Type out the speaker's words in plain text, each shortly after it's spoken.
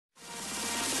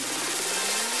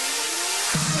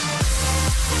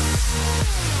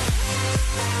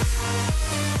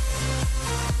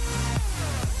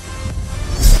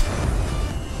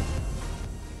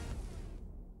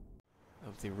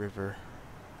Of the river.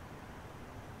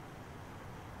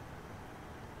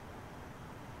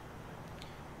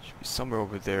 Should be somewhere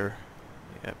over there.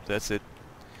 Yep, that's it.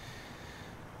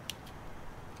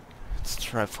 Let's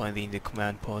try finding the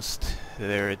command post.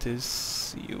 There it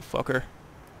is, you fucker.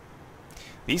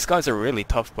 These guys are really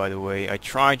tough, by the way. I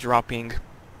tried dropping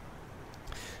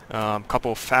a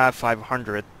couple of Fab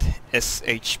 500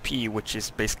 SHP, which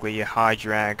is basically a high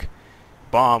drag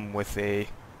bomb with a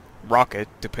rocket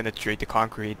to penetrate the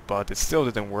concrete, but it still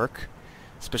didn't work.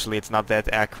 Especially it's not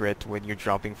that accurate when you're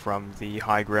dropping from the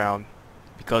high ground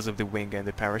because of the wing and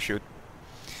the parachute.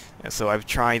 And so I've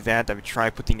tried that. I've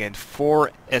tried putting in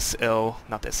 4 SL,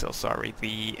 not SL, sorry,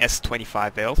 the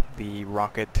S25L, the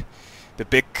rocket, the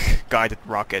big guided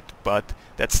rocket, but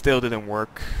that still didn't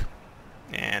work.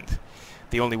 And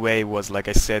the only way was, like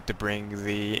I said, to bring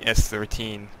the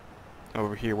S13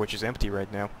 over here, which is empty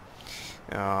right now.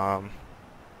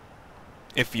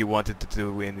 If you wanted to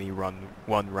do in the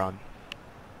one run.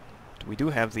 We do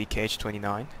have the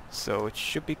KH-29, so it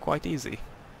should be quite easy.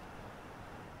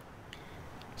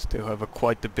 Still have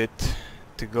quite a bit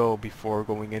to go before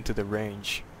going into the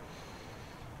range.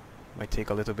 Might take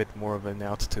a little bit more of an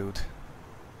altitude,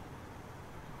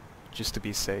 just to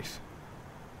be safe.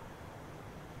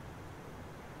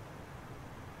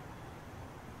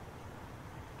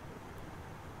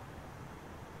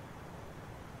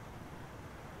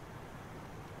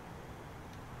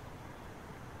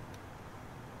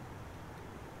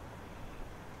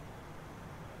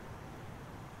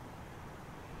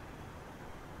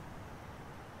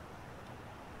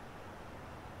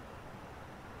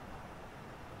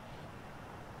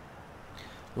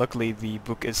 Luckily the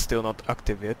book is still not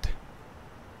active yet.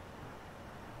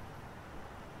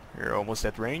 You're almost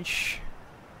at range.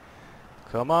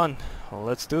 Come on, well,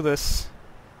 let's do this.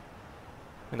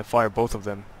 I'm gonna fire both of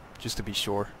them, just to be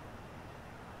sure.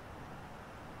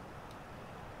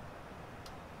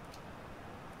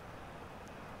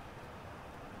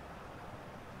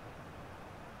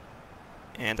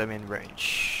 And I'm in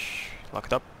range. Lock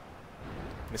it up.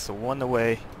 Missile 1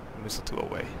 away, missile 2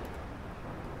 away.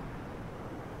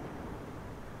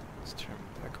 Let's turn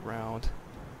back around.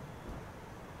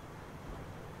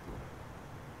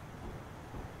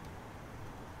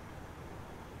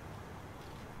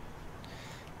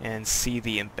 And see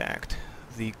the impact.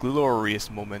 The glorious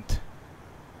moment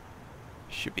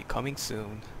should be coming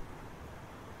soon.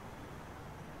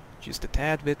 Just a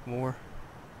tad bit more.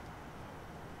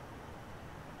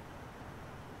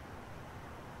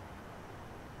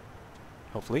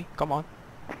 Hopefully, come on.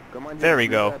 There we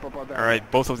go. Alright,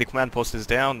 both of the command posts is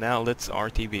down, now let's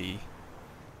RTB.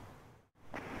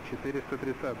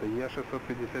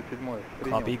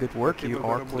 Copy, good work, you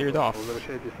are cleared off.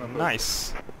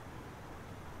 Nice.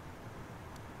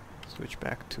 Switch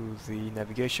back to the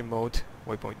navigation mode,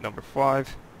 waypoint number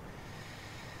 5.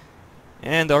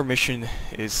 And our mission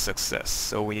is success.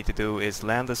 So all we need to do is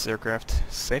land this aircraft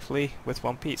safely with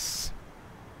one piece.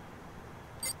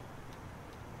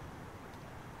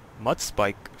 Mud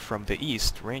spike from the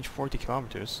east, range 40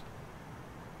 kilometers.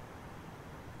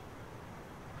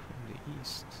 From the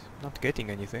east, not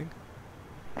getting anything.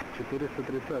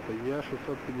 430, я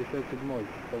 657,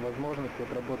 по возможности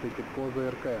отработайте по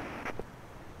ЗРК.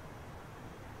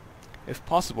 If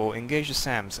possible, engage the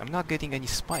SAMs. I'm not getting any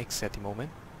spikes at the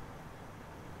moment.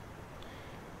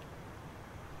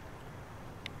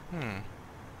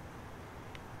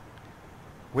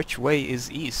 Which way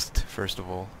is east, first of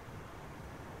all?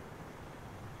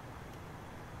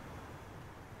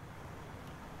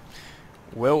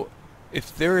 Well,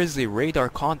 if there is a radar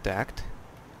contact,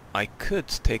 I could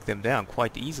take them down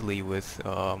quite easily with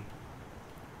or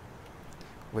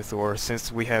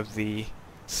since we have the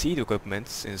seed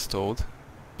equipments installed,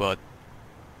 but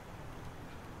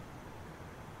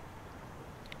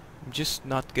I'm just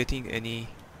not getting any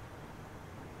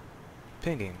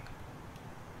pinging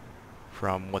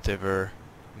from whatever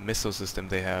missile system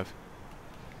they have.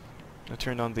 I'll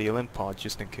turn on the LM pod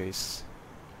just in case.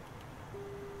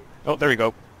 Oh, there we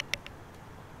go.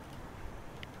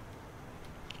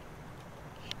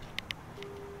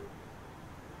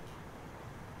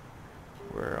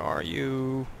 Where are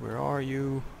you? Where are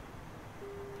you?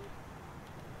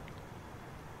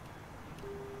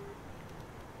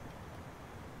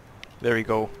 There we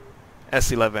go.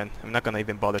 S11. I'm not gonna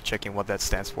even bother checking what that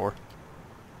stands for.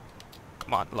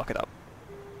 Come on, lock it up.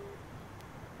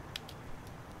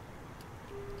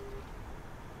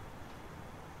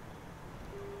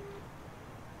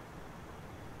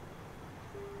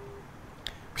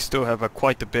 We still have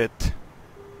quite a bit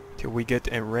till we get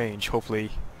in range,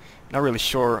 hopefully. Not really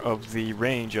sure of the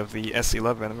range of the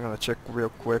S11. I'm gonna check real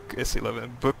quick.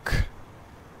 S11 book.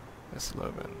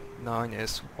 S11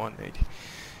 9S180.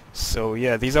 So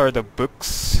yeah, these are the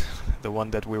books, the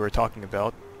one that we were talking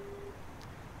about,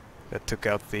 that took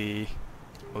out the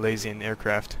Malaysian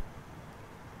aircraft.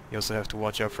 You also have to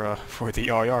watch out for the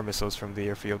IR missiles from the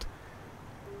airfield.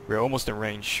 We're almost in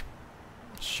range.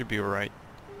 Should be alright.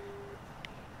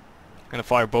 Gonna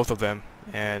fire both of them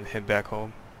and head back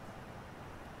home.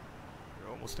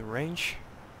 We're almost in range.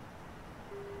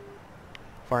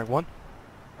 Firing one.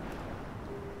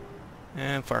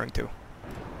 And firing two.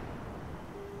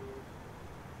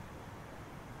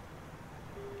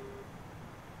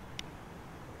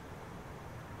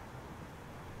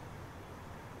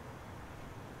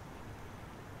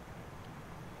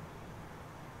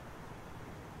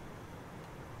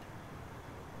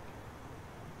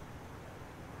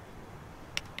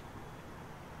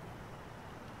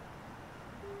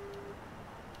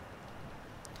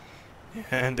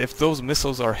 And if those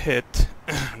missiles are hit,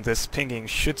 this pinging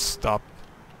should stop,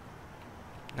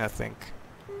 I think.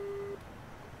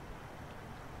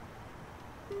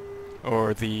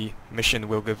 Or the mission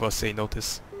will give us a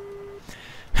notice.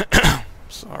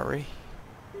 Sorry.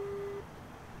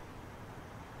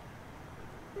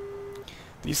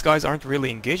 These guys aren't really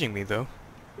engaging me though.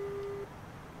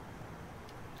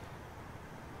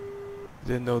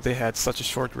 Didn't know they had such a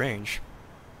short range.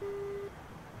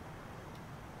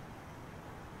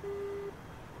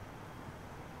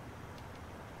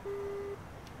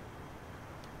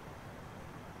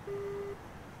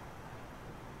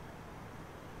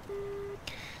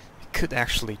 Could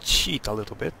actually cheat a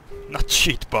little bit. Not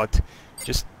cheat, but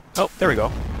just... Oh, there we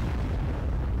go.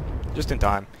 Just in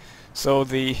time. So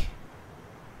the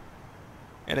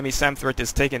enemy SAM threat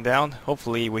is taken down.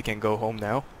 Hopefully we can go home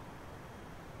now.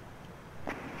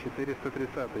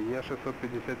 430, я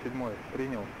 657,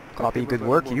 принял. Copy, good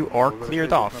work. You are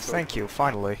cleared off. Thank you,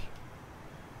 finally.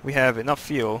 We have enough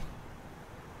fuel,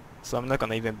 so I'm not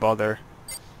gonna even bother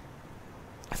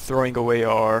throwing away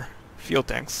our fuel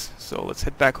tanks. So let's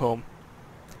head back home.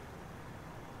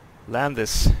 Land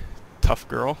this tough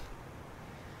girl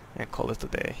and call it a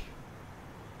day.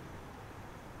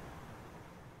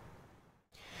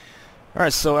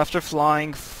 Alright, so after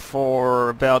flying for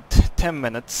about 10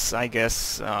 minutes, I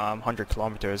guess 100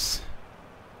 kilometers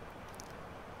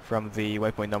from the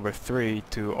waypoint number 3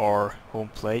 to our home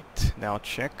plate, now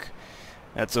check.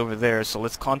 That's over there, so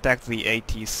let's contact the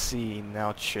ATC,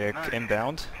 now check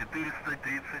inbound.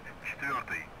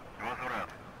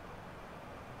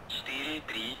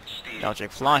 Now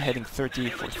check fly, heading 30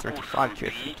 for 35 to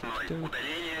Airfield.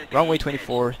 Runway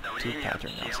 24 to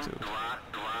pattern altitude.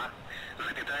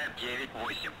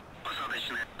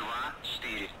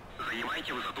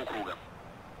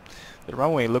 The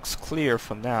runway looks clear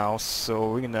for now,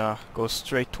 so we're gonna go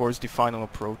straight towards the final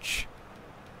approach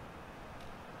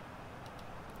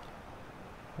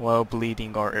while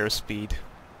bleeding our airspeed.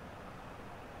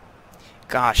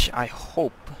 Gosh, I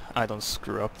hope I don't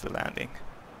screw up the landing.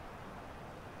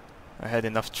 I had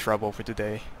enough trouble for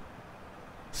today,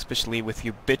 especially with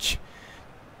you bitch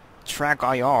track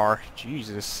IR.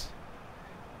 Jesus,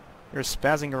 you're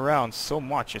spazzing around so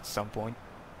much at some point.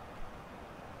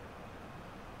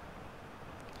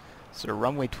 So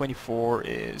runway 24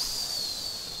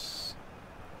 is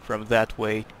from that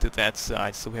way to that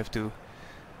side, so we have to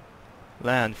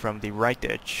land from the right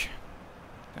edge,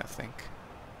 I think.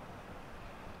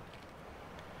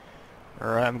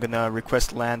 Alright, I'm gonna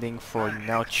request landing for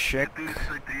now check.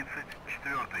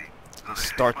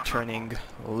 Start turning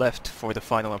left for the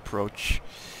final approach.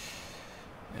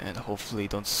 And hopefully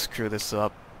don't screw this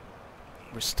up.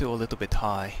 We're still a little bit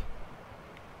high.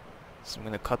 So I'm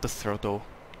gonna cut the throttle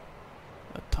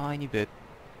a tiny bit.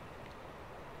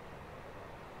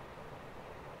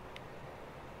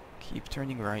 Keep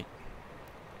turning right.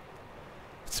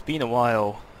 It's been a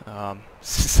while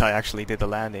since I actually did the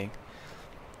landing.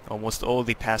 Almost all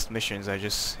the past missions I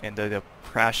just ended up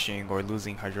crashing or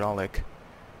losing hydraulic,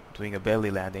 doing a belly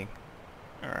landing.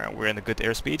 Alright, we're in a good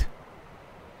airspeed.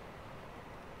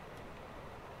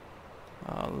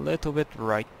 A little bit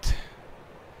right.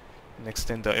 And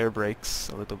extend the air brakes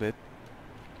a little bit.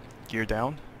 Gear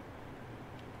down.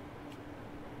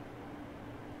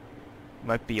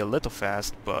 Might be a little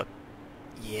fast, but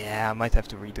yeah, I might have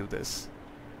to redo this.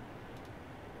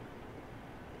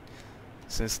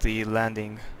 Since the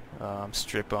landing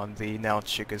strip on the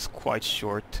Nalchik is quite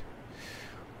short,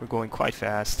 we're going quite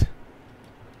fast.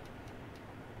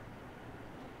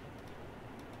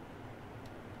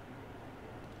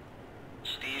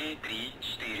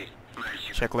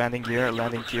 Check landing gear.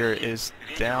 Landing gear is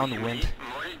downwind.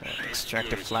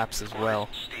 Extract the flaps as well.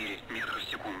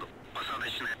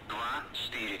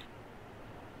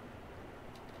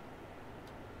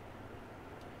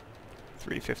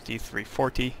 350,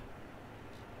 340,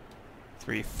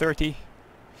 330.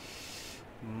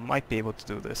 Might be able to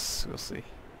do this. We'll see.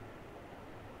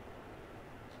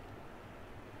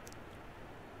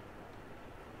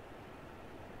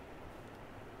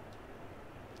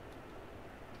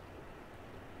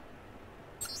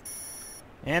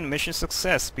 And mission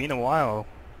success. Been a while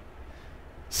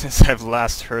since I've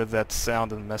last heard that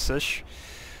sound and message.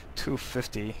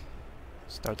 250.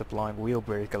 Start applying wheel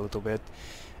brake a little bit.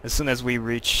 As soon as we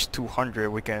reach 200,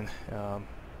 we can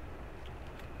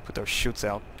put our chutes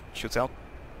out. Chutes out.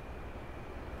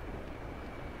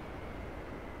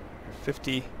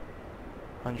 50,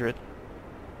 100.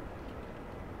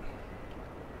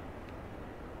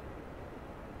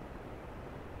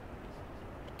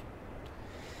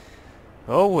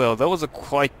 Oh well, that was a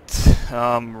quite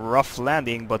rough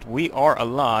landing, but we are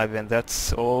alive, and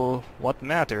that's all what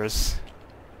matters.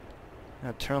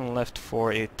 Now turn left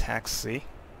for a taxi.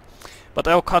 But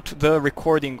I'll cut the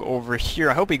recording over here.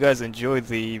 I hope you guys enjoyed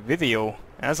the video.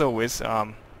 As always,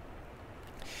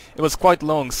 it was quite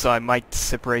long, so I might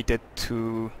separate it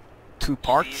to 2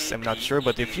 parts. I'm not sure,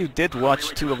 but if you did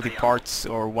watch 2 of the parts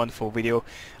or 1 full video,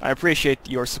 I appreciate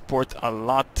your support a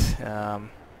lot.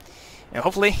 And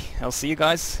hopefully, I'll see you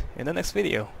guys in the next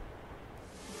video.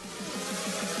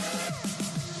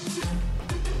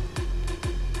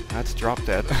 Let's drop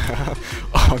that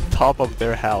on top of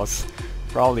their house.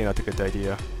 Probably not a good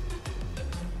idea.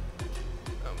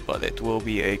 But it will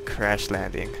be a crash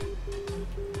landing.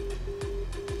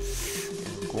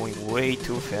 I'm going way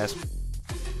too fast.